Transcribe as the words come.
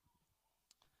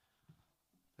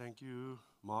Thank you,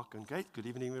 Mark and Kate. Good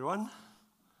evening, everyone.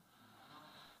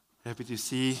 Happy to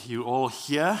see you all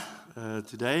here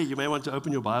today. You may want to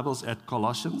open your Bibles at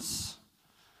Colossians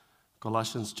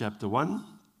chapter 1.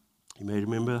 You may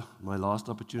remember my last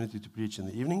opportunity to preach in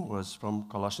the evening was from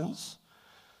Colossians.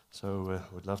 So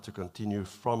we'd love to continue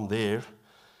from there.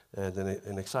 And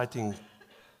an exciting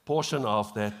portion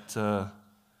of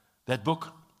that book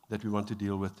that we want to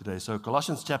deal with today. So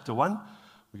Colossians chapter 1.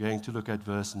 We're going to look at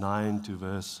verse 9 to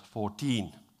verse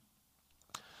 14.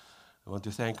 I want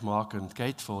to thank Mark and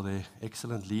Kate for their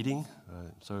excellent leading.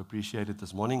 So appreciated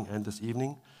this morning and this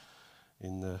evening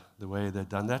in the way they've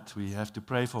done that. We have to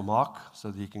pray for Mark so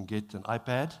that he can get an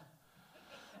iPad.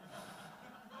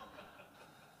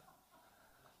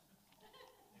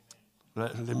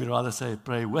 Let me rather say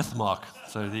pray with Mark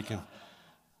so that he can.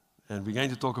 And we're going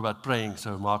to talk about praying,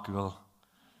 so Mark will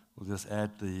just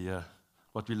add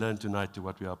what we learned tonight to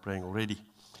what we are praying already.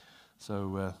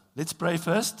 So let's pray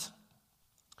first,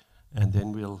 and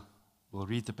then we'll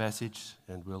read the passage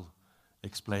and we'll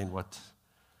explain what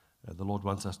the Lord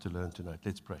wants us to learn tonight.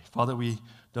 Let's pray. Father, we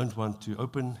don't want to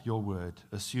open your word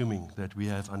assuming that we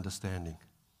have understanding.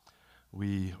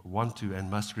 We want to and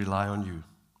must rely on you.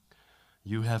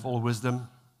 You have all wisdom,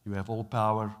 you have all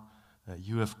power,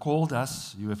 you have called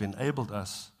us, you have enabled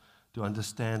us to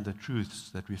understand the truths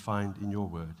that we find in your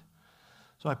word.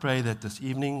 So I pray that this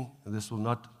evening, this will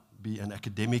not be an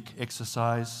academic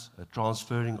exercise, a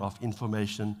transferring of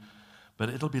information, but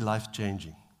it'll be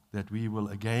life-changing, that we will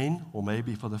again, or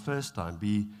maybe for the first time,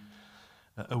 be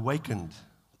awakened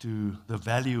to the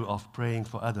value of praying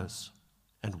for others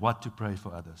and what to pray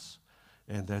for others,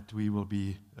 and that we will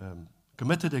be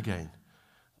committed again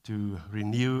to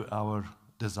renew our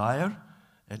desire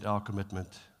and our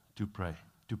commitment to prayer.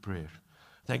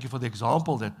 Thank you for the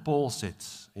example that Paul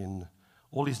sets in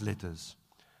all his letters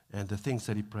and the things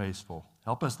that he prays for.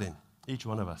 Help us then, each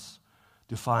one of us,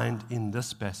 to find in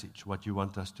this passage what you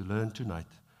want us to learn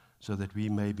tonight so that we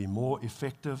may be more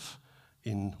effective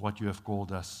in what you have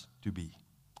called us to be.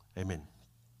 Amen.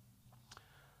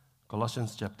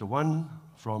 Colossians chapter 1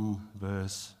 from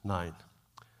verse 9.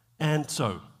 And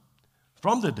so,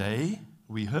 from the day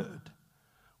we heard,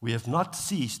 we have not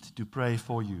ceased to pray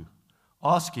for you,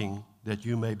 asking that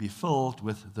you may be filled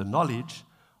with the knowledge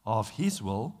of his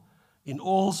will in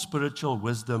all spiritual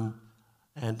wisdom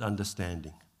and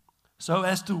understanding, so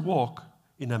as to walk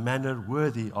in a manner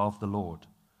worthy of the Lord,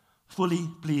 fully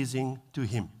pleasing to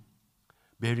him,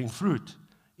 bearing fruit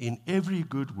in every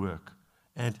good work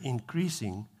and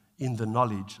increasing in the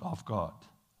knowledge of God,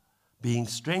 being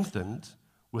strengthened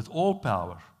with all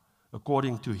power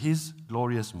according to his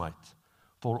glorious might,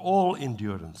 for all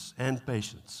endurance and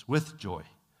patience with joy,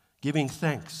 giving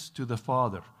thanks to the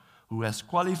Father who has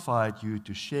qualified you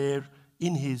to share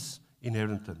in his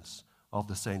inheritance of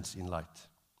the saints in light.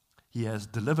 He has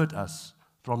delivered us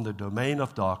from the domain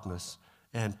of darkness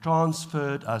and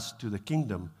transferred us to the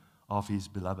kingdom of his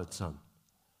beloved Son,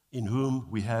 in whom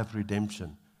we have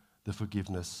redemption, the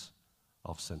forgiveness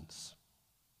of sins.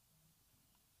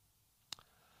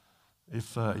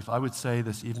 If I would say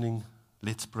this evening,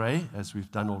 let's pray, as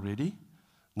we've done already,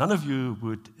 none of you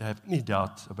would have any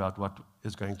doubt about what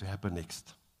is going to happen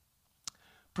next.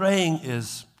 Praying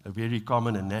is a very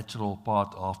common and natural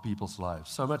part of people's lives,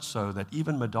 so much so that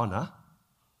even Madonna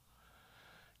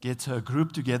gets her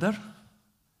group together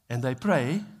and they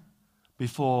pray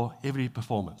before every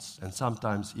performance, and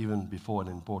sometimes even before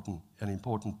an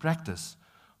important practice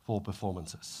for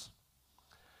performances.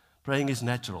 Praying is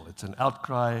natural. It's an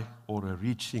outcry or a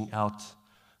reaching out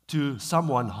to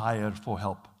someone higher for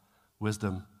help,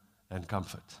 wisdom, and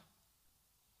comfort.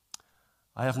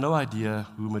 I have no idea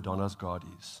who Madonna's God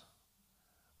is.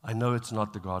 I know it's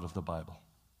not the God of the Bible.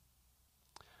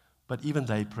 But even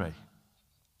they pray.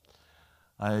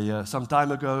 Some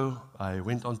time ago, I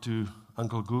went onto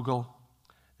Uncle Google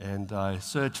and I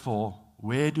searched for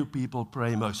where do people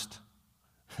pray most?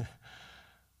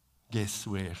 Guess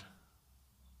where?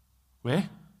 Where?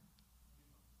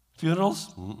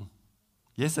 Funerals? Mm-mm.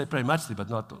 Yes, they pray muchly, but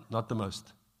not the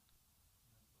most.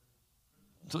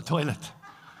 Toilet.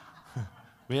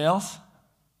 Where else?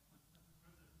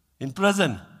 In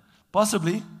prison.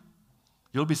 Possibly.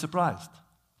 You'll be surprised.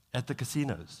 At the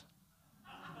casinos.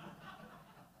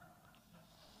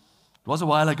 It was a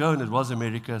while ago and it was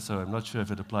America, so I'm not sure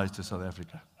if it applies to South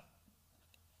Africa.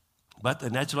 But a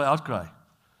natural outcry.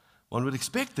 One would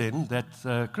expect then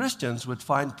that Christians would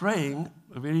find praying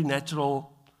a very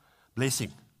natural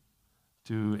blessing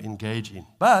to engage in.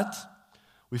 But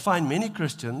we find many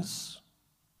Christians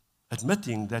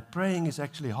admitting that praying is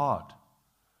actually hard.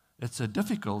 It's a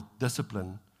difficult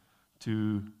discipline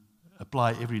to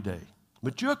apply every day.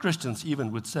 Mature Christians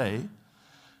even would say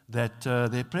that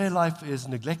their prayer life is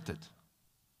neglected.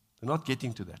 They're not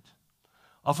getting to that.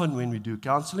 Often when we do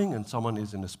counseling and someone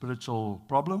is in a spiritual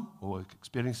problem or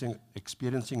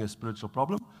experiencing a spiritual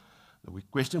problem, the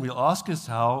question we'll ask is,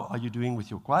 how are you doing with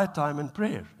your quiet time and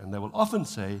prayer? And they will often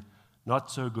say,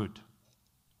 not so good.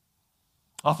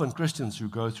 Often Christians who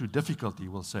go through difficulty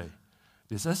will say,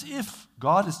 it's as if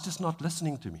God is just not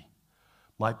listening to me.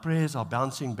 My prayers are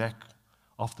bouncing back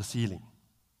off the ceiling.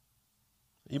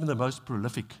 Even the most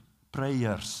prolific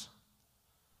prayers,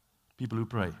 people who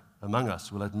pray among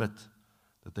us, will admit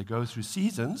that they go through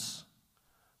seasons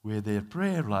where their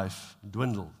prayer life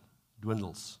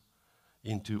dwindles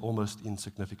into almost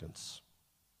insignificance.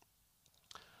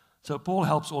 So Paul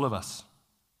helps all of us.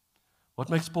 What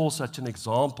makes Paul such an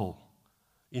example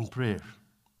in prayer?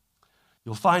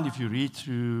 You'll find if you read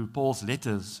through Paul's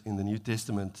letters in the New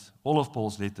Testament, all of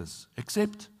Paul's letters,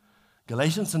 except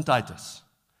Galatians and Titus,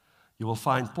 you will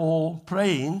find Paul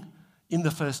praying in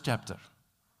the first chapter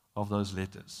of those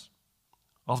letters.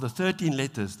 Of the 13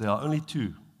 letters, there are only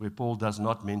 2 where Paul does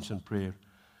not mention prayer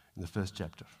in the first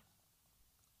chapter.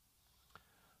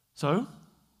 So,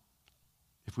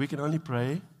 if we can only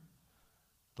pray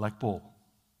like Paul,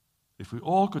 if we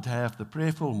all could have the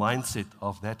prayerful mindset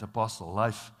of that apostle,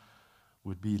 life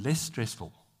would be less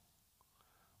stressful.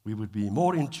 We would be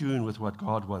more in tune with what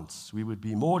God wants. We would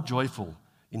be more joyful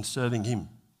in serving Him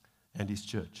and His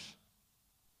church.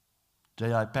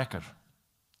 J.I. Packer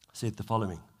said the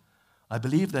following: I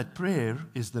believe that prayer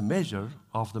is the measure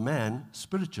of the man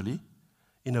spiritually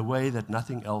in a way that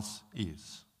nothing else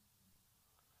is.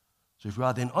 So if we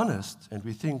are then honest and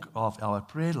we think of our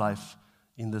prayer life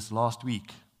in this last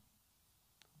week,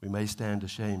 we may stand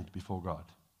ashamed before God.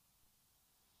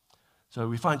 So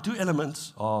we find 2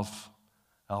 elements of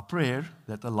our prayer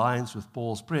that aligns with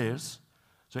Paul's prayers.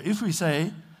 So if we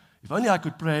say, if only I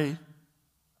could pray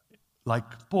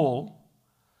like Paul,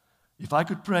 if I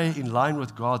could pray in line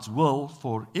with God's will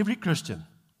for every Christian,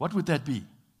 what would that be?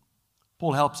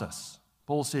 Paul helps us.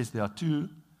 Paul says there are 2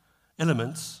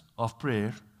 elements of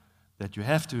prayer that you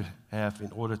have to have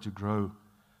in order to grow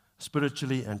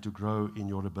spiritually and to grow in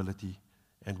your ability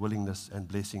and willingness and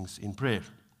blessings in prayer.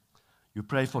 You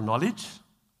pray for knowledge,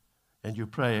 and you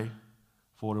pray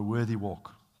for a worthy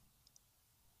walk.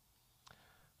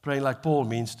 Praying like Paul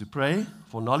means to pray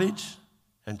for knowledge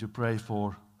and to pray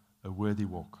for a worthy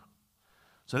walk.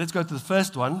 So let's go to the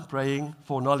first one, praying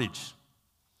for knowledge.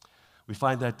 We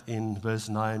find that in verse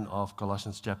 9 of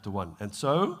Colossians chapter 1. And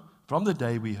so, from the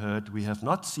day we heard, we have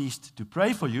not ceased to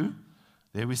pray for you.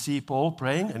 There we see Paul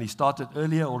praying, and he started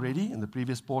earlier already in the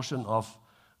previous portion of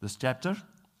this chapter.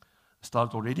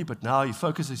 Started already, but now he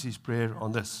focuses his prayer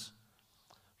on this.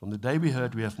 From the day we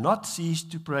heard, we have not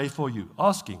ceased to pray for you,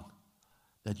 asking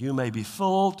that you may be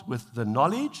filled with the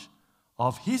knowledge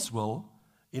of His will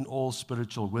in all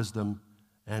spiritual wisdom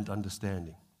and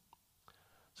understanding.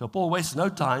 So Paul wastes no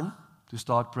time to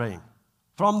start praying.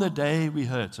 From the day we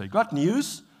heard. So he got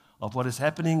news of what is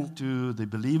happening to the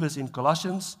believers in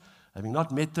Colossians, having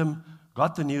not met them,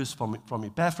 got the news from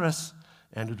Epaphras,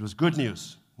 and it was good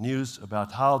news. News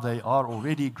about how they are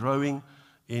already growing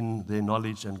in their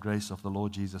knowledge and grace of the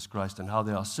Lord Jesus Christ and how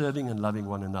they are serving and loving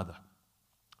one another.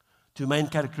 2 main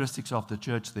characteristics of the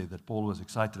church there that Paul was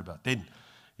excited about. Then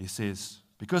he says,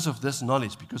 because of this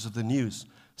knowledge, because of the news,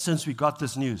 since we got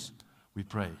this news, we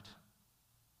prayed.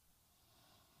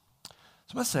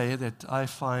 So I must say that I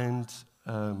find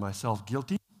myself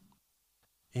guilty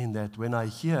in that when I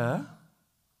hear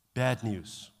bad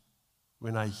news,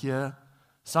 when I hear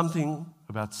something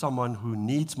about someone who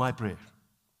needs my prayer,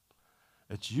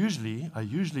 I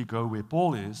usually go where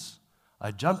Paul is.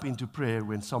 I jump into prayer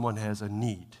when someone has a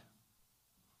need.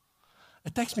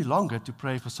 It takes me longer to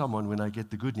pray for someone when I get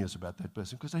the good news about that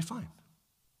person because they're fine.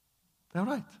 They're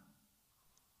right.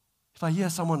 If I hear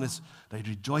someone they're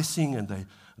rejoicing and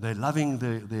they're loving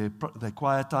their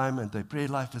quiet time and their prayer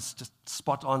life is just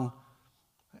spot on,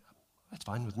 that's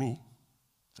fine with me.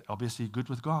 It's obviously good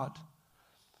with God.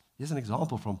 Here's an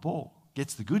example from Paul.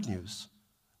 Gets the good news,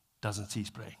 doesn't cease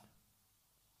praying.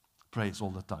 Prays all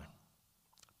the time.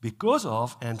 Because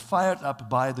of and fired up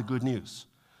by the good news.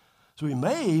 So we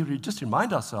may just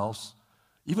remind ourselves,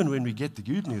 even when we get the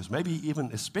good news, maybe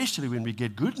even especially when we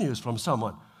get good news from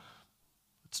someone,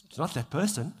 it's not that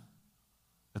person,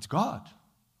 it's God.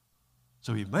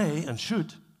 So we may and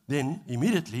should then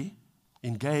immediately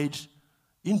engage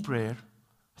in prayer,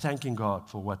 thanking God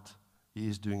for what He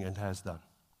is doing and has done.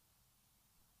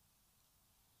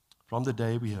 From the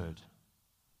day we heard.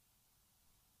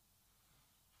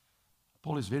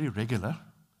 Paul is very regular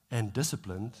and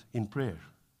disciplined in prayer.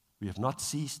 We have not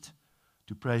ceased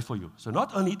to pray for you. So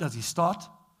not only does he start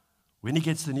when he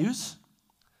gets the news,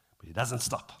 but he doesn't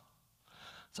stop.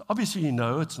 So obviously,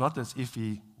 it's not as if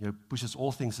he pushes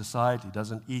all things aside. He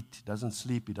doesn't eat, he doesn't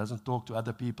sleep, he doesn't talk to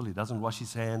other people, he doesn't wash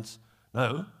his hands.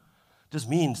 No, it just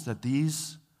means that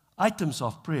these items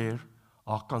of prayer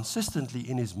are consistently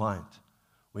in his mind.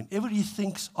 Whenever he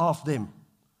thinks of them,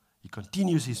 he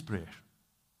continues his prayer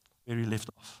where he left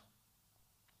off.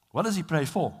 What does he pray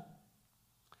for?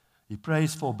 He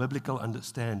prays for biblical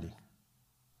understanding.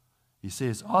 He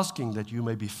says, asking that you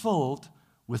may be filled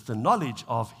with the knowledge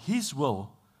of his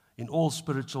will in all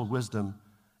spiritual wisdom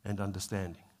and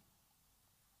understanding.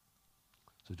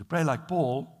 So to pray like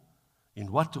Paul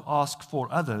in what to ask for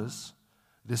others,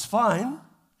 it is fine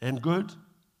and good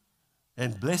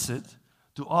and blessed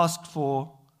to ask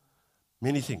for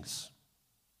many things,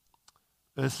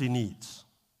 earthly needs.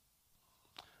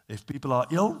 If people are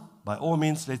ill, by all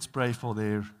means, let's pray for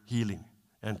their healing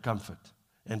and comfort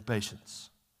and patience.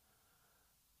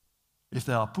 If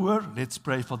they are poor, let's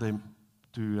pray for them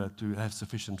to have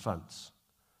sufficient funds.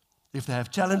 If they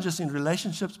have challenges in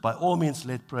relationships, by all means,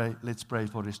 let's pray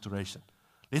for restoration.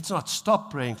 Let's not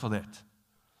stop praying for that.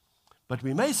 But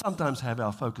we may sometimes have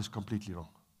our focus completely wrong.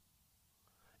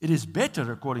 It is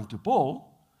better, according to Paul,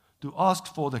 to ask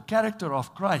for the character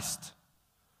of Christ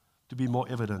to be more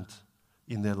evident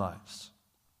in their lives.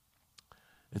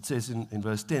 It says in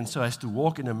verse 10, so as to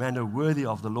walk in a manner worthy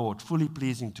of the Lord, fully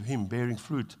pleasing to him, bearing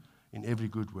fruit in every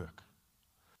good work.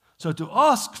 So to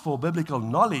ask for biblical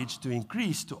knowledge to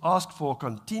increase, to ask for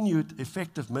continued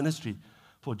effective ministry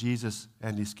for Jesus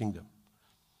and his kingdom.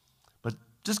 But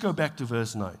just go back to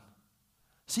verse 9.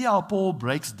 See how Paul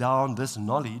breaks down this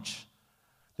knowledge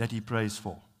that he prays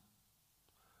for.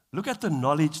 Look at the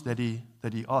knowledge that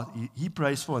he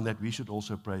prays for and that we should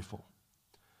also pray for.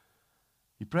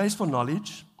 He prays for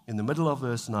knowledge in the middle of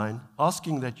verse 9,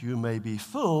 asking that you may be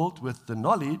filled with the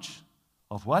knowledge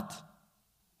of what?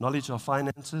 Knowledge of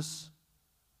finances.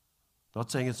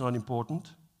 Not saying it's not important.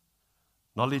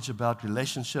 Knowledge about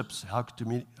relationships, how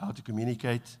to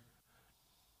communicate,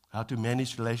 how to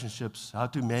manage relationships, how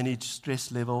to manage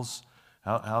stress levels,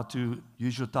 how to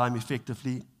use your time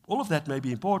effectively. All of that may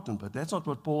be important, but that's not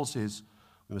what Paul says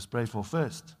we must pray for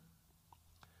first.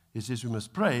 He says we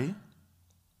must pray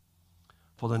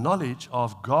for the knowledge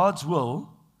of God's will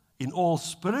in all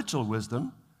spiritual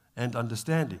wisdom and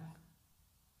understanding.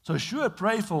 So sure,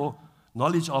 pray for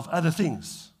knowledge of other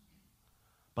things,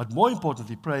 but more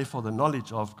importantly, pray for the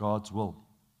knowledge of God's will.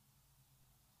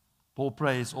 Paul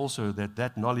prays also that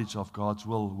that knowledge of God's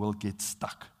will get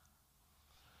stuck.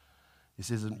 He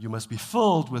says you must be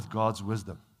filled with God's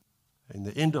wisdom. In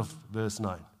the end of verse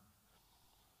 9,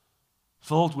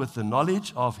 filled with the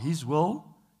knowledge of his will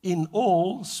in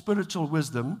all spiritual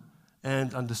wisdom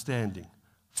and understanding.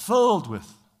 Filled with.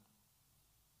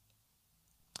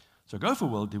 So go for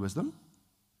worldly wisdom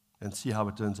and see how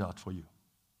it turns out for you.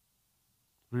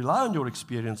 Rely on your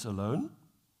experience alone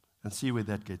and see where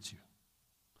that gets you.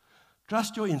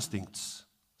 Trust your instincts,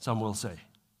 some will say,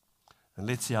 and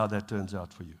let's see how that turns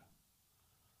out for you.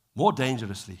 More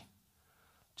dangerously,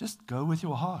 just go with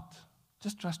your heart.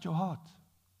 Just trust your heart.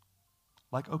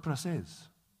 Like Oprah says.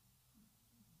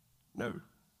 No.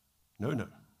 The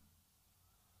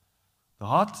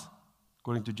heart,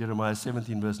 according to Jeremiah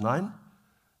 17, verse 9,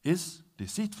 is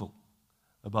deceitful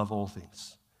above all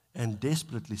things and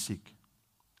desperately sick.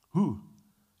 Who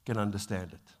can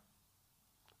understand it?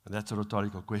 And that's a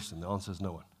rhetorical question. The answer is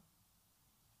no one.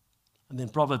 And then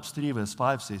Proverbs 3, verse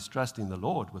 5 says, trust in the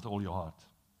Lord with all your heart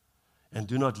and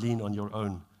do not lean on your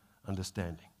own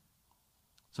understanding.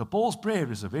 So Paul's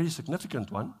prayer is a very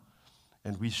significant one,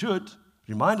 and we should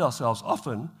remind ourselves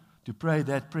often to pray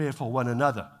that prayer for one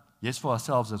another. Yes, for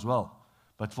ourselves as well,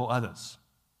 but for others.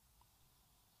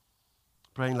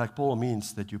 Praying like Paul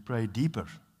means that you pray deeper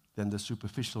than the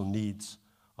superficial needs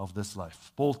of this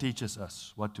life. Paul teaches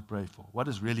us what to pray for, what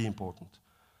is really important.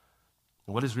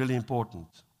 And what is really important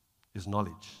is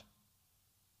knowledge.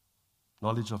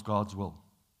 Knowledge of God's will.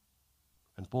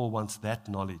 And Paul wants that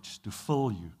knowledge to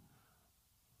fill you.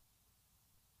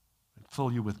 And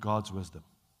fill you with God's wisdom.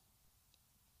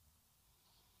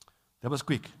 That was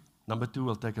quick. Number 2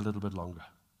 will take a little bit longer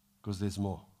because there's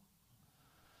more.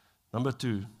 Number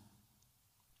 2,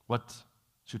 what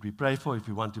should we pray for if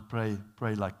we want to pray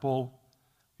like Paul?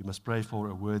 We must pray for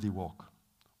a worthy walk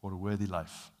or a worthy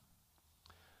life.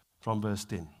 From verse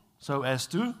 10. So as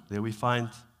to, there we find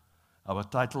our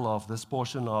title of this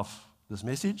portion of this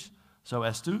message. So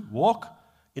as to walk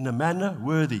in a manner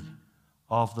worthy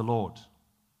of the Lord,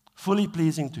 fully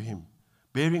pleasing to him,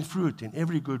 bearing fruit in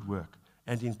every good work,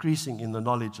 and increasing in the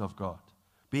knowledge of God,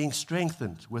 being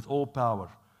strengthened with all power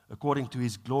according to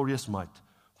his glorious might,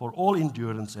 for all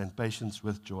endurance and patience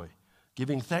with joy,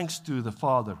 giving thanks to the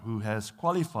Father who has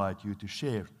qualified you to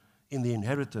share in the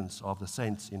inheritance of the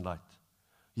saints in light.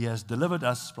 He has delivered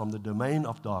us from the domain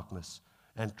of darkness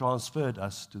and transferred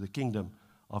us to the kingdom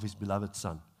of his beloved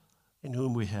Son, in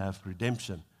whom we have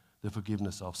redemption, the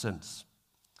forgiveness of sins.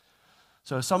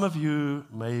 So some of you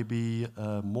may be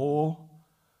more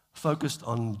focused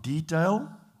on detail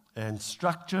and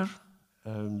structure.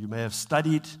 You may have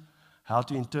studied how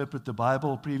to interpret the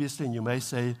Bible previously, and you may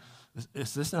say,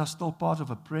 is this now still part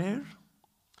of a prayer?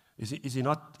 Is he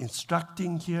not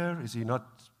instructing here? Has he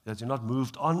not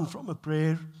moved on from a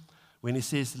prayer? When he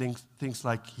says things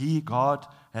like, he, God,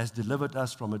 has delivered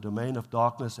us from a domain of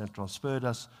darkness and transferred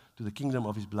us to the kingdom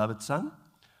of his beloved Son.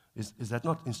 Is that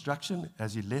not instruction?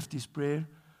 Has he left his prayer?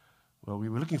 Well, we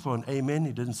were looking for an amen.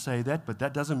 He didn't say that, but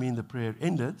that doesn't mean the prayer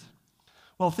ended.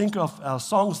 Well, think of our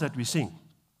songs that we sing.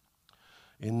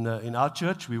 In our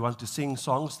church, we want to sing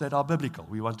songs that are biblical.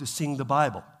 We want to sing the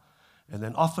Bible. And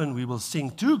then often we will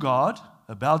sing to God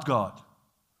about God.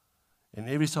 And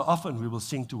every so often we will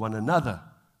sing to one another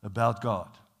about God.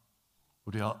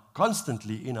 But we are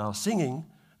constantly in our singing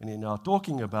and in our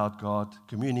talking about God,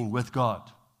 communing with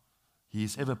God. He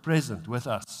is ever present with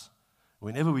us.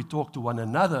 Whenever we talk to one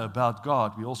another about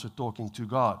God, we're also talking to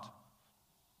God.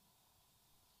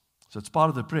 So it's part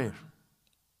of the prayer.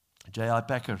 J.I.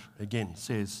 Packer again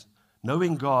says,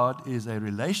 knowing God is a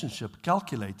relationship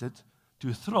calculated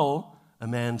to thrill a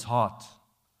man's heart.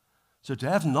 So to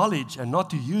have knowledge and not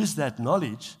to use that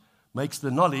knowledge makes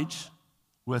the knowledge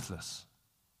worthless.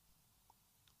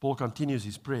 Paul continues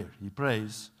his prayer. He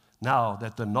prays, now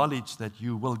that the knowledge that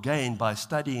you will gain by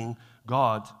studying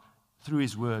God through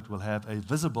his word will have a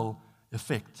visible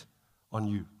effect on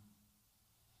you.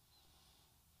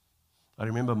 I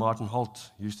remember Martin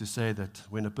Holt used to say that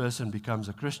when a person becomes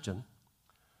a Christian,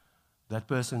 that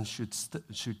person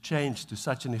should change to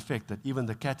such an effect that even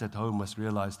the cat at home must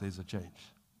realize there's a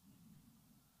change.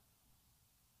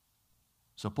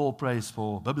 So Paul prays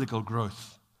for biblical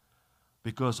growth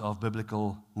because of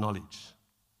biblical knowledge,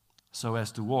 so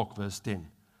as to walk, verse 10,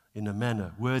 in a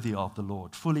manner worthy of the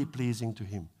Lord, fully pleasing to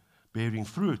him, bearing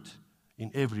fruit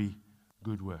in every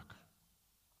good work.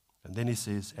 And then he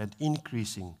says, and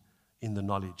increasing in the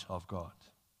knowledge of God,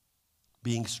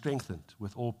 being strengthened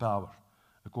with all power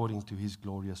according to his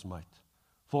glorious might,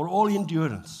 for all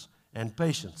endurance and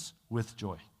patience with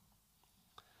joy.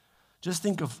 Just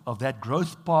think of that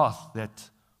growth path that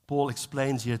Paul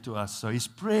explains here to us. So his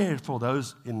prayer for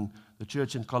those in the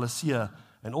church in Colossae,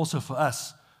 and also for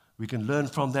us, we can learn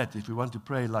from that if we want to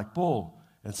pray like Paul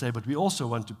and say, but we also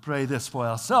want to pray this for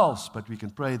ourselves, but we can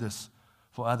pray this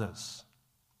for others,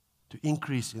 to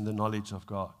increase in the knowledge of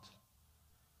God.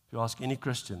 If you ask any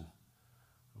Christian,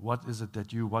 what is it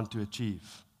that you want to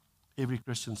achieve? Every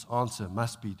Christian's answer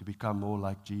must be to become more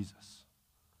like Jesus.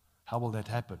 How will that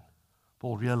happen?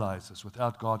 Paul realizes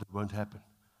without God it won't happen.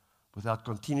 Without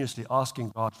continuously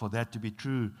asking God for that to be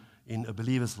true in a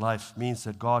believer's life means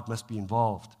that God must be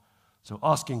involved. So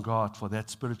asking God for that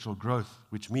spiritual growth,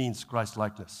 which means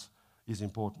Christ-likeness, is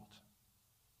important.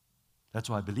 That's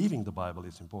why believing the Bible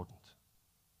is important.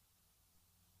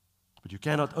 But you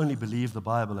cannot only believe the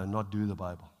Bible and not do the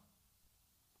Bible.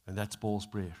 And that's Paul's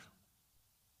prayer.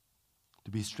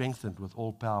 To be strengthened with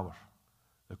all power,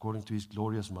 according to his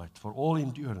glorious might, for all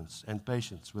endurance and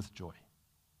patience with joy.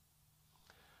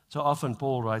 So often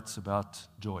Paul writes about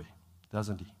joy,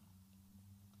 doesn't he?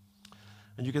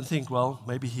 And you can think, well,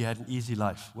 maybe he had an easy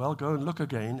life. Well, go and look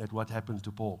again at what happened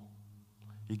to Paul.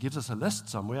 He gives us a list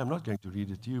somewhere. I'm not going to read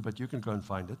it to you, but you can go and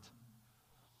find it.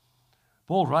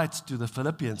 Paul writes to the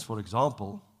Philippians, for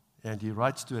example, and he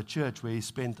writes to a church where he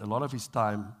spent a lot of his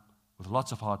time with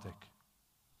lots of heartache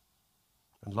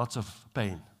and lots of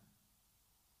pain,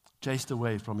 chased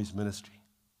away from his ministry.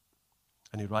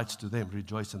 And he writes to them,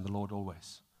 rejoice in the Lord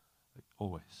always.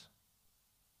 Always.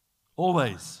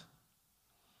 Always.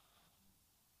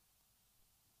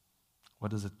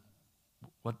 What is it?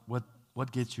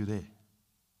 What gets you there?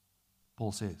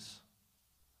 Paul says,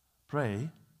 pray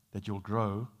that you'll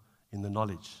grow in the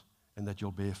knowledge and that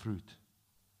you'll bear fruit.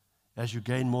 As you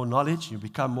gain more knowledge, you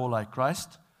become more like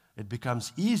Christ. It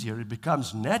becomes easier, it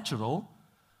becomes natural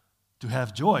to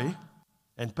have joy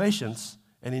and patience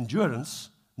and endurance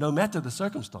no matter the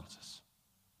circumstances.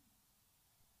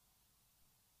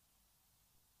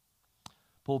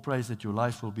 Paul prays that your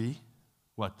life will be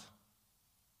what?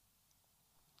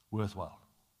 Worthwhile.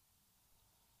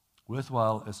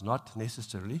 Worthwhile is not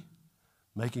necessarily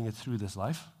making it through this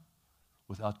life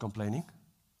without complaining,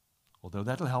 although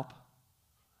that'll help.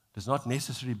 It's not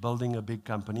necessarily building a big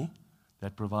company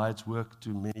that provides work to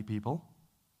many people.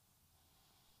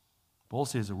 Paul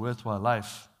says a worthwhile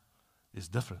life is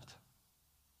different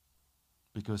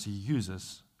because he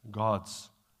uses God's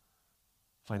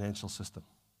financial system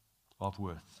of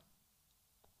worth.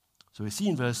 So we see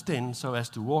in verse 10, so as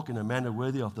to walk in a manner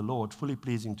worthy of the Lord, fully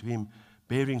pleasing to him,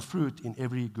 bearing fruit in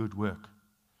every good work.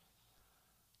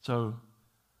 So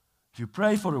if you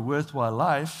pray for a worthwhile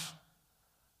life,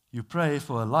 you pray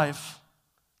for a life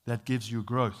that gives you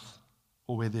growth,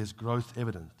 or where there's growth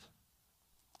evident.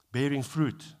 Bearing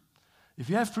fruit. If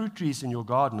you have fruit trees in your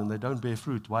garden and they don't bear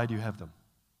fruit, why do you have them?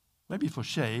 Maybe for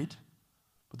shade,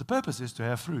 but the purpose is to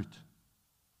have fruit.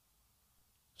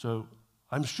 So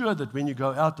I'm sure that when you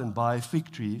go out and buy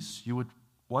fig trees, you would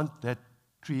want that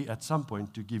tree at some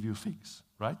point to give you figs,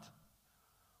 right?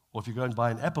 Or if you go and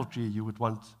buy an apple tree, you would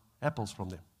want apples from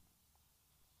them.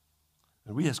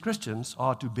 And we as Christians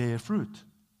are to bear fruit.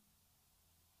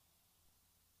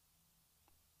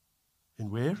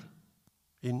 In where?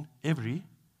 In every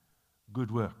good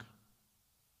work.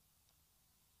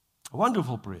 A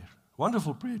wonderful prayer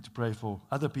to pray for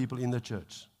other people in the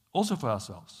church, also for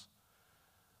ourselves.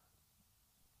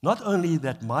 Not only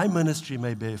that my ministry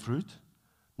may bear fruit,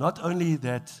 not only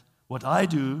that what I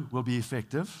do will be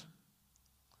effective,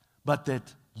 but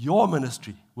that your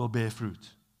ministry will bear fruit,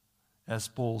 as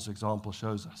Paul's example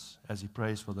shows us, as he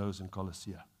prays for those in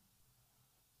Colossae.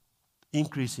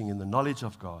 Increasing in the knowledge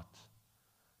of God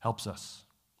helps us.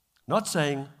 Not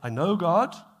saying, I know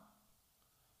God,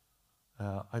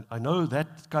 I know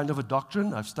that kind of a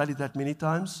doctrine, I've studied that many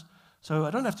times, so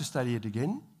I don't have to study it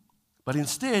again, but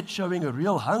instead showing a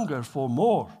real hunger for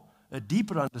more, a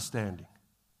deeper understanding,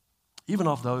 even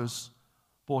of those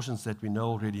portions that we know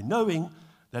already, knowing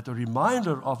that a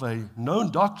reminder of a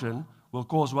known doctrine will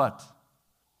cause what?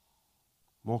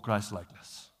 More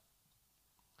Christ-likeness.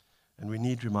 And we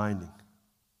need reminding.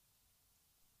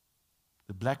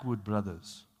 The Blackwood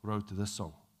Brothers wrote this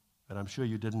song, and I'm sure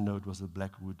you didn't know it was the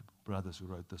Blackwood Brothers who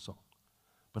wrote the song,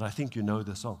 but I think you know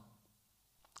the song.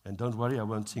 And don't worry, I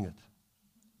won't sing it.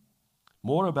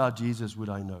 More about Jesus would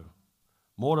I know,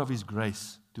 more of his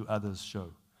grace to others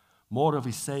show, more of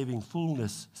his saving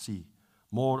fullness see,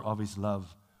 more of his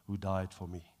love who died for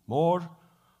me.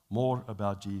 More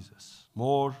about Jesus,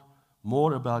 more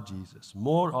about Jesus,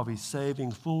 more of his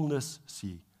saving fullness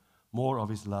see, more of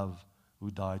his love who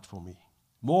died for me.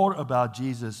 More about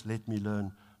Jesus let me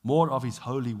learn, more of his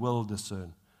holy will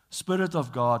discern. Spirit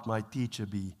of God my teacher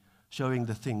be, showing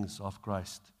the things of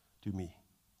Christ to me.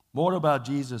 More about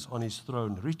Jesus on his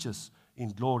throne, riches in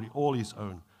glory all his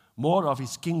own. More of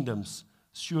his kingdom's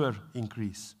sure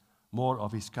increase, more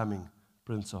of his coming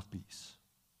Prince of Peace.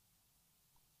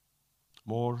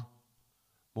 More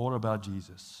about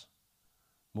Jesus,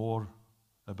 more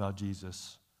about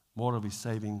Jesus, more of his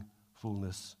saving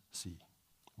fullness see,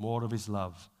 more of his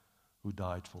love who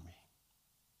died for me.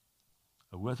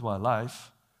 A worthwhile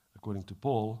life, according to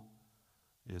Paul,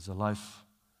 is a life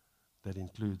that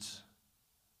includes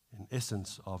an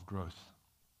essence of growth.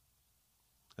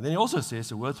 And then he also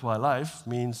says a worthwhile life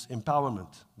means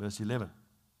empowerment, verse 11.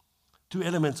 Two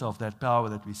elements of that power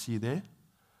that we see there.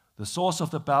 The source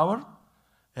of the power,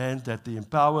 and that the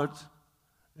empowered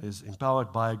is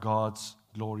empowered by God's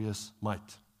glorious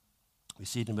might. We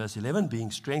see it in verse 11,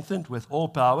 being strengthened with all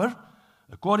power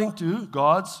according to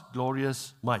God's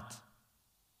glorious might.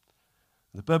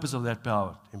 The purpose of that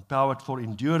power, empowered for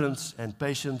endurance and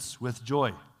patience with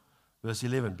joy. Verse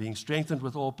 11, being strengthened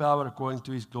with all power according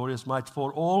to his glorious might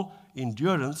for all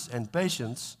endurance and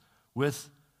patience with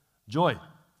joy.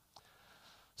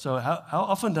 So how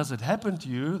often does it happen to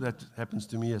you, that happens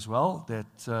to me as well,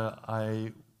 that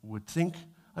I would think,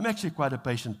 I'm actually quite a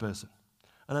patient person.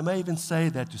 And I may even say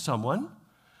that to someone,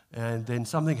 and then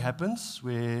something happens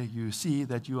where you see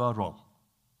that you are wrong.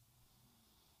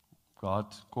 God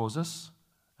causes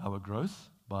our growth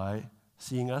by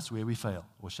seeing us where we fail,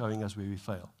 or showing us where we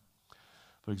fail.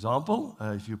 For example,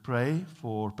 if you pray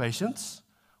for patience,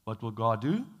 what will God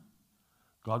do?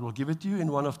 God will give it to you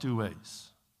in one of two ways.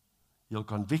 He'll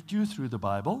convict you through the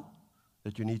Bible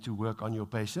that you need to work on your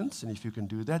patience, and if you can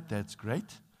do that, that's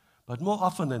great. But more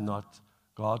often than not,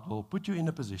 God will put you in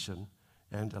a position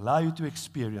and allow you to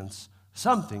experience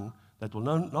something that will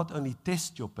not only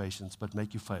test your patience, but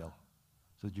make you fail,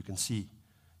 so that you can see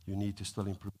you need to still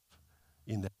improve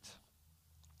in that.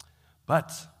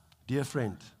 But, dear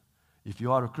friend, if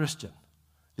you are a Christian,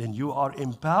 then you are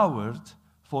empowered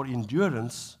for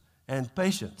endurance and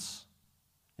patience.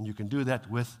 And you can do that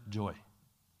with joy.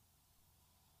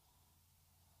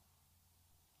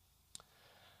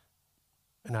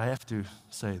 And I have to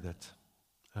say that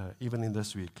even in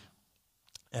this week,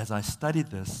 as I studied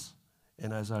this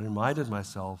and as I reminded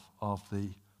myself of the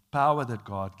power that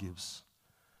God gives,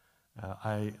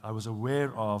 I was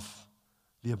aware of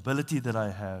the ability that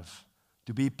I have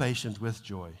to be patient with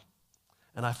joy.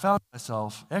 And I found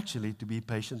myself actually to be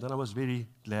patient, and I was very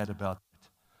glad about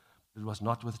it. It was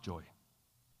not with joy.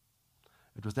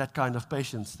 It was that kind of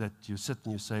patience that you sit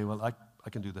and you say, well, I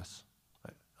can do this.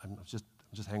 I'm just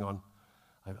hang on.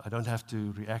 I don't have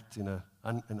to react in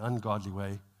an ungodly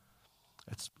way.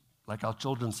 It's like our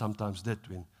children sometimes did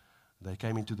when they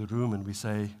came into the room and we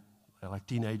say, like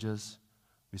teenagers,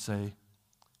 we say,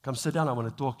 come sit down, I want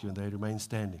to talk to you, and they remain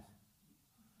standing.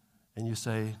 And you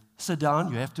say, sit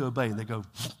down, you have to obey, and they go,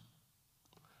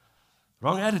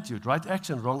 wrong attitude, right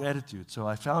action, wrong attitude. So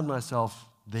I found myself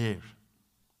there.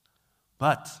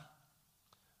 But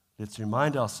let's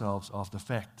remind ourselves of the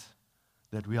fact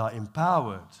that we are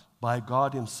empowered by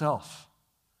God Himself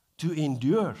to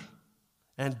endure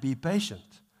and be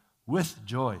patient with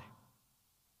joy.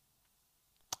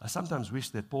 I sometimes wish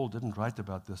that Paul didn't write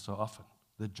about this so often,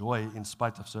 the joy in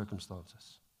spite of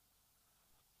circumstances.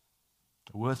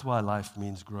 A worthwhile life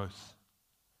means growth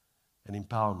and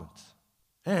empowerment.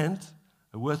 And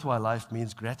a worthwhile life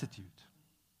means gratitude.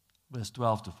 Verse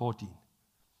 12 to 14.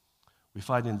 We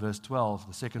find in verse 12,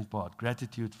 the second part,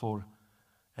 gratitude for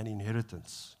an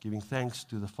inheritance, giving thanks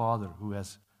to the Father who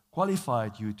has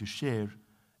qualified you to share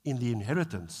in the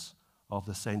inheritance of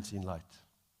the saints in light.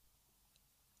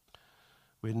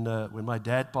 When my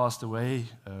dad passed away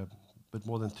a bit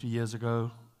more than 3 years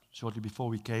ago, shortly before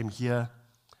we came here,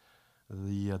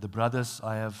 the brothers,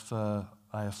 I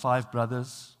have 5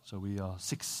 brothers, so we are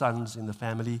 6 sons in the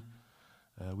family.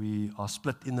 We are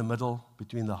split in the middle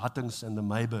between the Huttings and the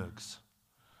Maybergs.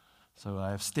 So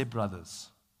I have stepbrothers.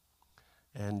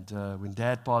 And when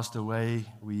Dad passed away,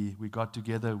 we got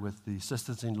together with the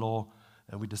sisters-in-law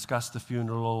and we discussed the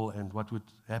funeral and what would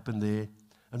happen there.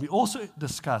 And we also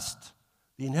discussed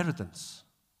the inheritance.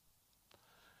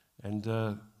 And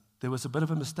there was a bit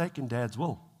of a mistake in Dad's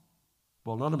will.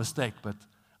 Well, not a mistake, but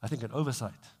I think an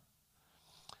oversight.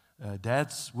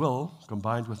 Dad's will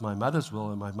combined with my mother's will,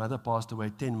 and my mother passed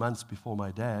away 10 months before my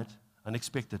dad,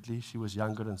 unexpectedly. She was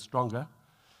younger and stronger,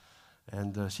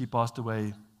 and she passed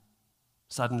away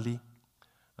suddenly,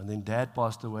 and then Dad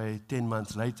passed away 10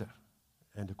 months later,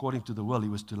 and according to the will, he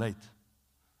was too late.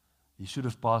 He should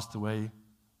have passed away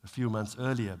a few months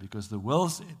earlier, because the will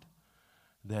said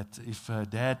that if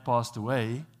Dad passed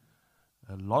away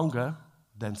longer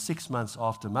than 6 months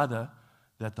after Mother,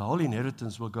 that the whole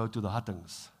inheritance will go to the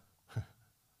Huttings.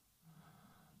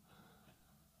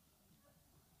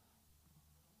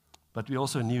 But we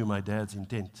also knew my dad's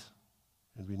intent,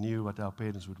 and we knew what our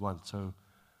parents would want, so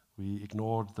we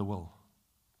ignored the will.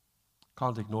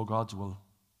 Can't ignore God's will,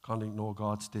 can't ignore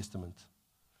God's testament.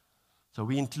 So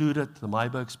we included the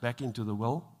Maybergs back into the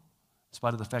will, in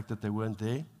spite of the fact that they weren't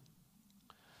there.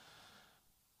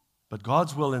 But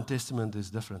God's will and testament is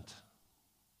different.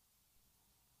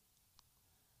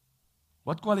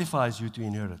 What qualifies you to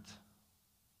inherit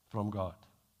from God?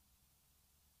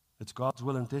 It's God's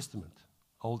will and testament,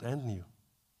 old and new.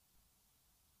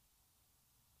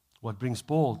 What brings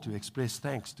Paul to express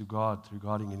thanks to God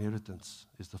regarding inheritance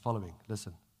is the following.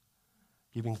 Listen.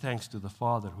 Giving thanks to the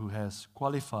Father who has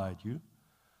qualified you.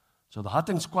 So the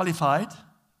Huttings qualified,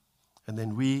 and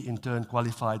then we in turn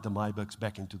qualified the Maybergs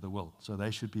back into the will. So they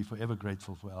should be forever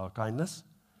grateful for our kindness.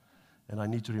 And I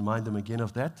need to remind them again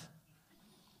of that.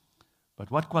 But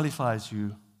what qualifies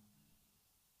you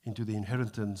into the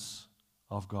inheritance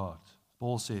of God?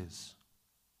 Paul says,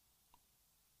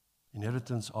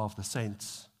 inheritance of the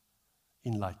saints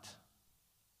in light.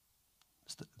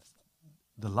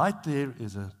 The light there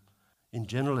is in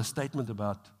general a statement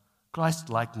about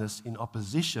Christ-likeness in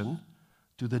opposition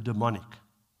to the demonic,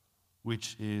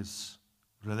 which is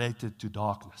related to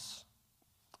darkness.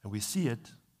 And we see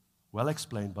it well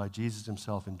explained by Jesus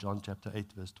himself in John chapter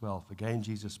 8, verse 12. Again,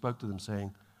 Jesus spoke to them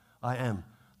saying, I am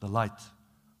the light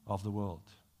of the world.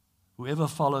 Whoever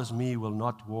follows me will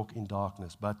not walk in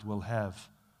darkness, but will have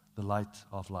the light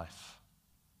of life.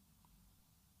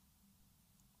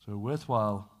 So a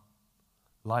worthwhile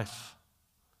life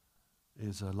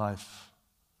is a life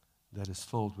that is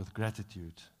filled with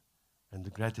gratitude, and the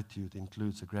gratitude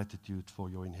includes a gratitude for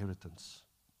your inheritance.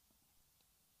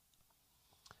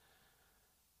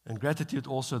 And gratitude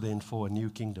also then for a new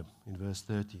kingdom in verse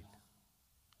 13.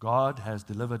 God has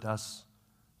delivered us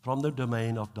from the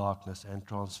domain of darkness and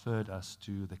transferred us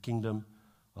to the kingdom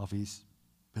of his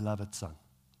beloved Son.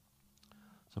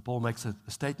 So Paul makes a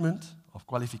statement of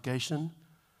qualification.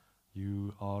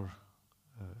 You are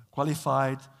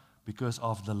qualified because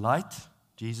of the light.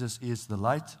 Jesus is the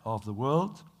light of the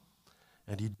world,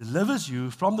 and he delivers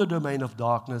you from the domain of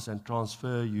darkness and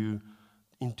transfer you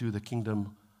into the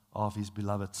kingdom of his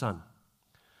beloved Son.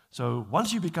 So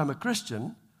once you become a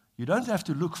Christian, you don't have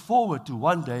to look forward to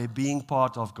one day being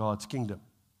part of God's kingdom.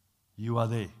 You are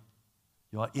there.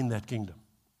 You are in that kingdom.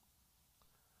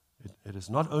 It is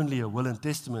not only a will and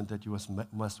testament that you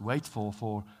must wait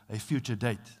for a future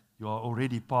date. You are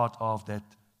already part of that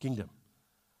kingdom.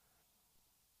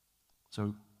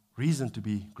 So, reason to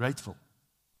be grateful.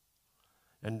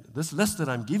 And this list that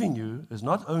I'm giving you is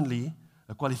not only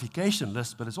a qualification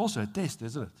list, but it's also a test,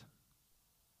 isn't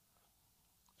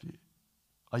it?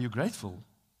 Are you grateful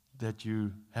that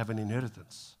you have an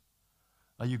inheritance?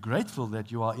 Are you grateful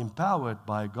that you are empowered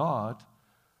by God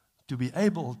to be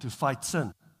able to fight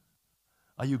sin?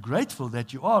 Are you grateful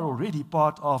that you are already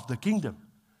part of the kingdom?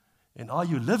 And are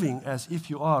you living as if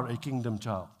you are a kingdom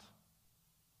child?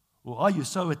 Or are you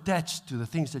so attached to the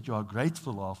things that you are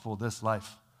grateful of for this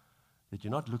life that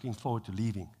you're not looking forward to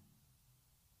leaving?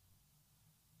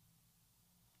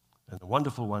 And a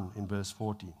wonderful one in verse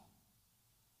 14.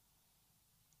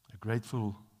 A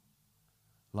grateful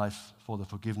life for the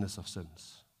forgiveness of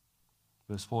sins.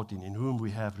 Verse 14, in whom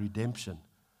we have redemption,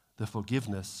 the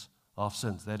forgiveness of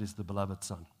sins. That is the beloved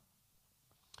Son.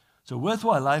 So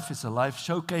worthwhile life is a life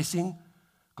showcasing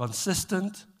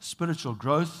consistent spiritual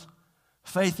growth,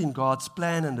 faith in God's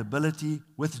plan and ability,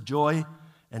 with joy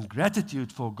and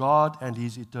gratitude for God and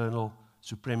his eternal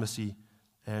supremacy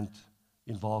and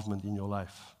involvement in your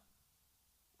life.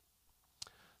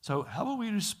 So how will we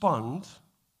respond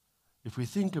if we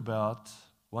think about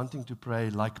wanting to pray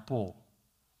like Paul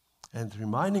and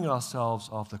reminding ourselves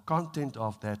of the content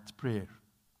of that prayer?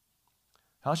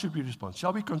 How should we respond?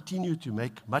 Shall we continue to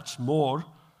make much more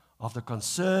of the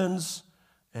concerns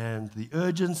and the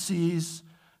urgencies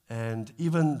and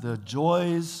even the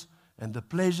joys and the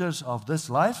pleasures of this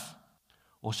life?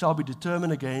 Or shall we determine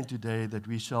again today that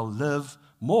we shall live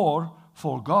more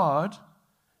for God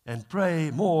and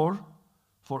pray more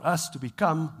for us to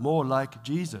become more like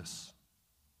Jesus?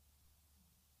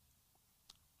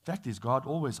 Fact is, God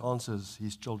always answers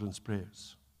his children's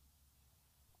prayers.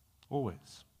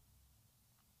 Always.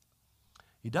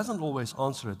 He doesn't always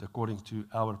answer it according to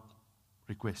our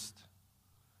request,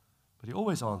 but he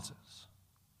always answers.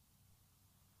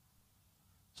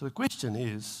 So the question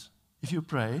is, if you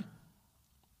pray,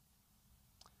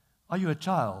 are you a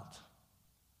child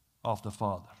of the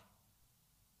Father?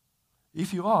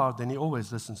 If you are, then he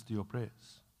always listens to your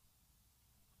prayers.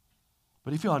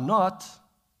 But if you are not,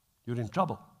 you're in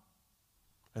trouble.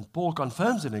 And Paul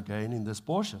confirms it again in this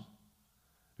portion.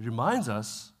 He reminds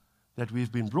us that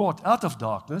we've been brought out of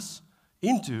darkness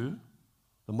into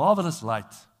the marvelous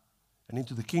light and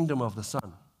into the kingdom of the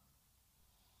Son.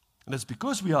 And it's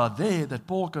because we are there that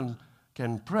Paul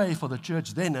can pray for the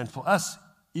church then and for us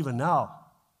even now,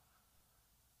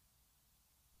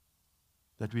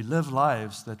 that we live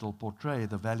lives that will portray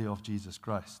the value of Jesus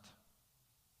Christ.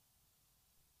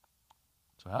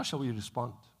 So how shall we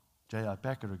respond? J.I.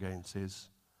 Packer again says,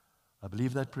 I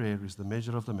believe that prayer is the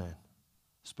measure of the man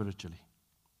spiritually,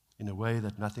 in a way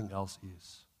that nothing else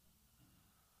is.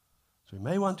 So we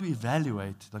may want to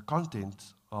evaluate the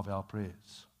content of our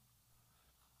prayers.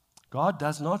 God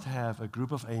does not have a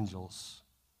group of angels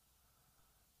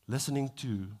listening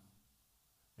to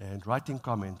and writing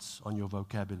comments on your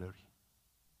vocabulary.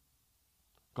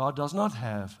 God does not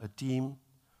have a team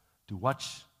to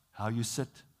watch how you sit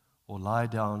or lie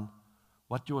down,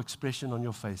 what your expression on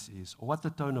your face is, or what the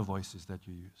tone of voice is that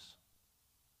you use.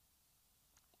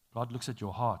 God looks at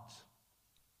your heart,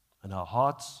 and our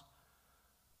hearts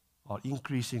are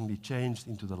increasingly changed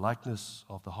into the likeness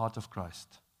of the heart of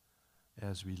Christ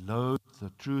as we load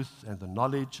the truth and the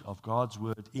knowledge of God's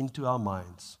word into our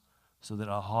minds so that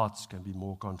our hearts can be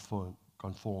more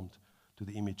conformed to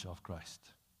the image of Christ.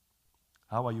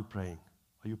 How are you praying?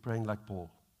 Are you praying like Paul?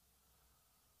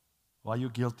 Or are you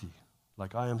guilty,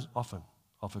 like I am often,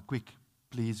 of a quick,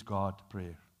 please God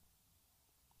prayer?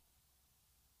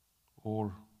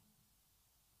 Or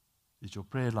does your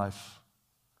prayer life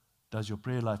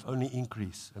only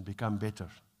increase and become better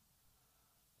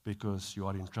because you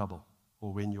are in trouble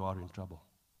or when you are in trouble?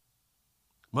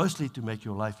 Mostly to make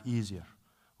your life easier.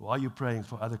 Or are you praying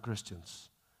for other Christians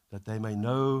that they may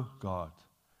know God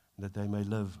and that they may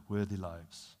live worthy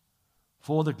lives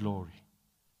for the glory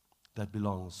that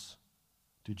belongs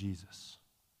to Jesus?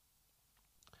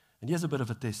 And here's a bit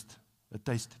of a taste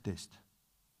test.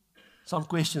 Some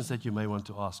questions that you may want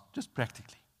to ask, just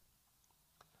practically.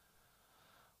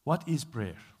 What is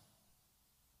prayer?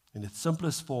 In its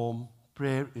simplest form,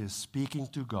 prayer is speaking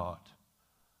to God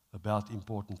about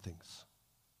important things.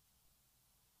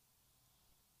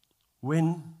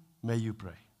 When may you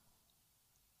pray?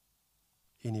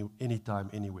 Anytime,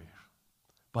 anywhere.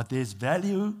 But there's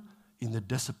value in the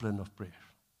discipline of prayer.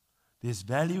 There's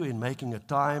value in making a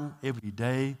time every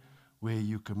day where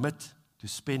you commit to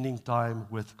spending time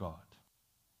with God.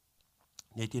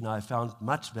 Nettie and I found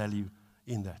much value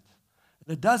in that.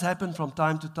 And it does happen from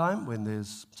time to time when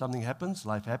there's something happens,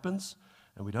 life happens,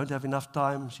 and we don't have enough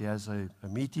time. She has a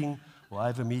meeting, or I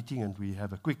have a meeting, and we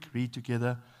have a quick read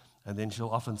together, and then she'll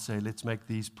often say, let's make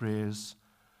these prayers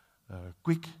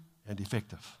quick and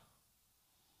effective.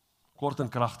 Kort en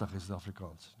kragtig is the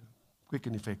Afrikaans. Quick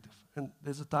and effective. And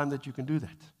there's a time that you can do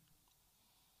that.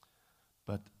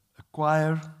 But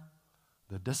acquire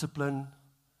the discipline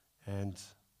and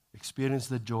experience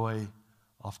the joy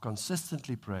of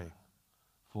consistently praying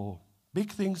for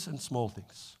big things and small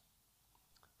things.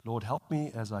 Lord, help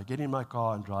me as I get in my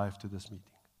car and drive to this meeting.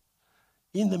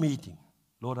 In the meeting,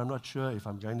 Lord, I'm not sure if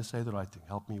I'm going to say the right thing.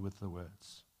 Help me with the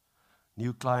words.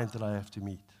 New client that I have to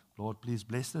meet. Lord, please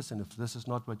bless this, and if this is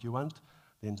not what you want,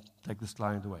 then take this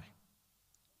client away.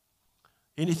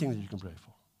 Anything that you can pray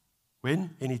for.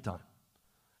 When? Anytime.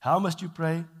 How must you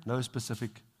pray? No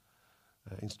specific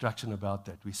instruction about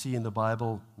that. We see in the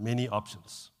Bible many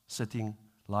options. Sitting,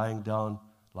 lying down,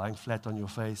 lying flat on your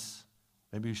face.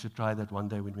 Maybe you should try that one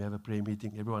day when we have a prayer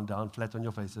meeting. Everyone down, flat on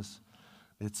your faces.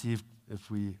 Let's see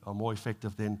if we are more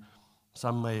effective then.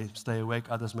 Some may stay awake,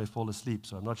 others may fall asleep.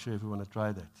 So I'm not sure if we want to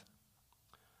try that.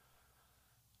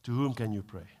 To whom can you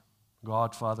pray?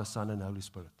 God, Father, Son, and Holy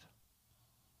Spirit.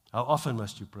 How often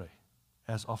must you pray?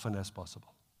 As often as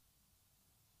possible.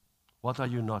 What are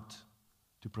you not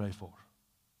to pray for?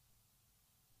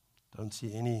 Don't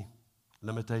see any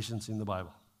limitations in the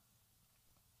Bible.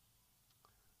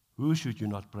 Who should you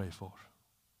not pray for?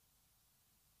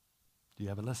 Do you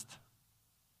have a list?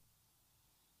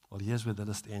 Well, here's where the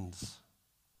list ends.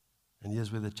 And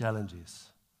here's where the challenge is.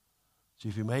 So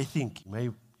if you may think,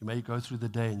 you may go through the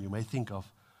day and you may think of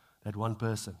that one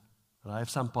person. And I have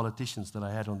some politicians that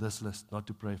I had on this list not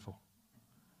to pray for.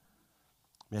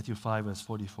 Matthew 5, verse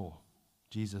 44.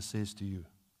 Jesus says to you,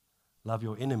 love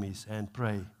your enemies and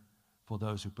pray for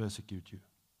those who persecute you.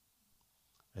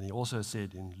 And he also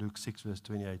said in Luke 6, verse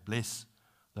 28, bless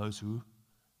those who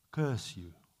curse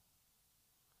you.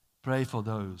 Pray for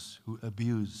those who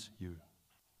abuse you.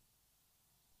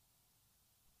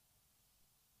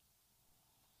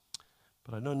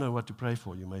 But I don't know what to pray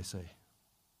for, you may say.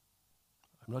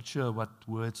 I'm not sure what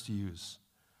words to use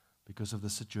because of the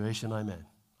situation I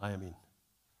am in.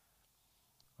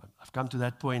 I've come to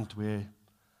that point where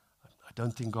I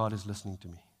don't think God is listening to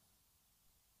me.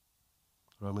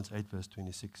 Romans 8, verse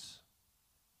 26.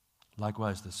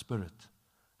 Likewise, the Spirit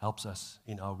helps us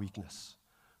in our weakness,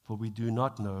 for we do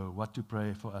not know what to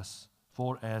pray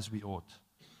for as we ought.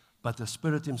 But the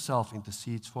Spirit himself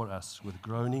intercedes for us with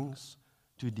groanings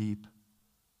too deep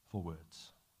for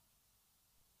words.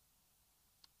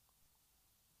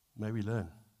 May we learn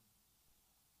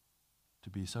to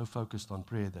be so focused on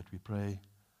prayer that we pray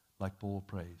like Paul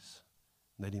prays.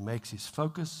 And that he makes his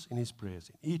focus in his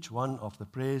prayers. In each one of the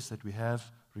prayers that we have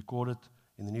recorded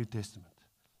in the New Testament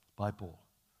by Paul,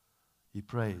 he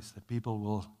prays that people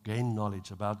will gain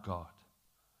knowledge about God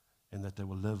and that they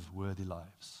will live worthy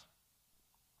lives.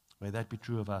 May that be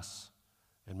true of us.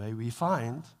 And may we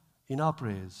find in our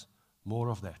prayers more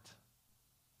of that.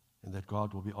 And that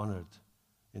God will be honored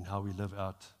in how we live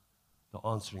out the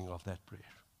answering of that prayer.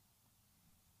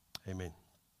 Amen.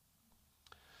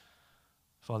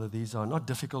 Father, these are not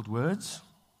difficult words.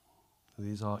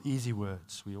 These are easy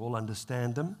words. We all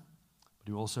understand them,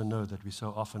 but we also know that we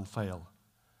so often fail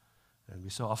and we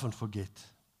so often forget.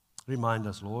 Remind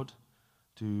us, Lord,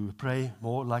 to pray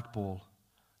more like Paul,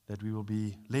 that we will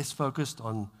be less focused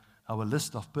on our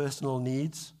list of personal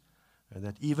needs, and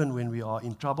that even when we are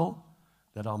in trouble,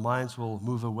 that our minds will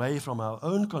move away from our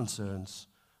own concerns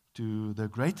to the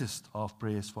greatest of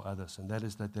prayers for others, and that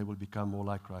is that they will become more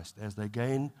like Christ. As they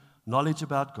gain knowledge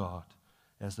about God,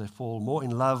 as they fall more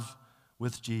in love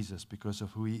with Jesus because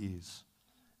of who he is,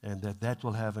 and that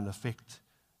will have an effect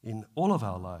in all of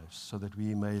our lives so that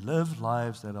we may live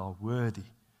lives that are worthy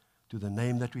to the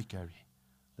name that we carry,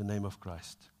 the name of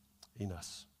Christ in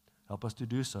us. Help us to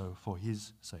do so for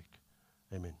his sake. Amen.